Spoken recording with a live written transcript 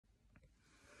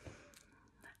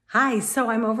Hi, so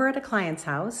I'm over at a client's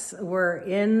house. We're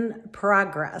in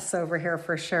progress over here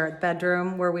for sure.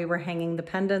 Bedroom where we were hanging the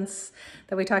pendants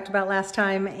that we talked about last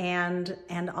time, and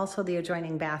also the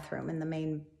adjoining bathroom and the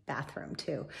main bathroom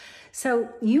too. So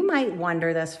you might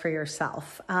wonder this for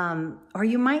yourself, or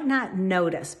you might not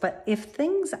notice, but if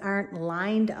things aren't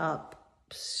lined up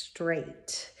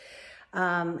straight,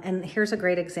 and here's a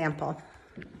great example.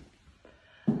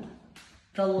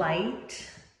 The light,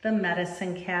 the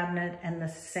medicine cabinet, and the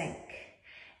sink.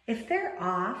 If they're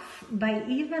off by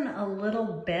even a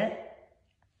little bit,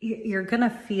 you're gonna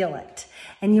feel it.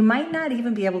 And you might not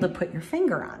even be able to put your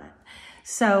finger on it.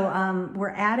 So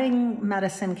we're adding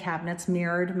medicine cabinets,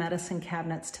 mirrored medicine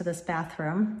cabinets to this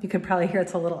bathroom. You can probably hear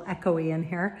it's a little echoey in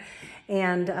here.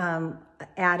 And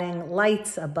adding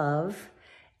lights above.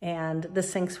 And the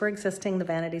sinks were existing, the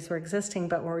vanities were existing,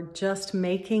 but we're just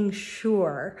making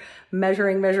sure,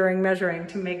 measuring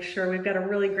to make sure we've got a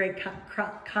really great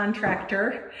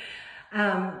contractor,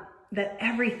 that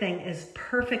everything is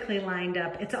perfectly lined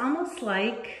up. It's almost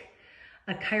like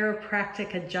a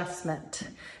chiropractic adjustment.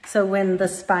 So when the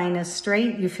spine is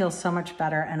straight, you feel so much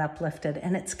better and uplifted.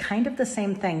 And it's kind of the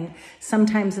same thing.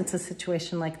 Sometimes it's a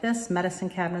situation like this, medicine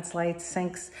cabinets, lights,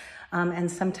 sinks,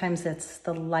 and sometimes it's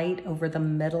the light over the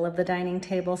middle of the dining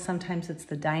table. Sometimes it's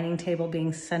the dining table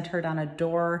being centered on a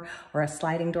door or a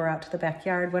sliding door out to the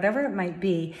backyard, whatever it might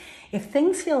be. If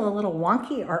things feel a little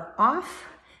wonky or off,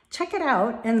 check it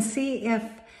out and see if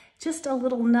just a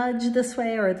little nudge this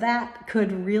way or that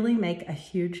could really make a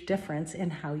huge difference in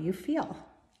how you feel.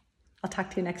 I'll talk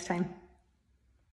to you next time.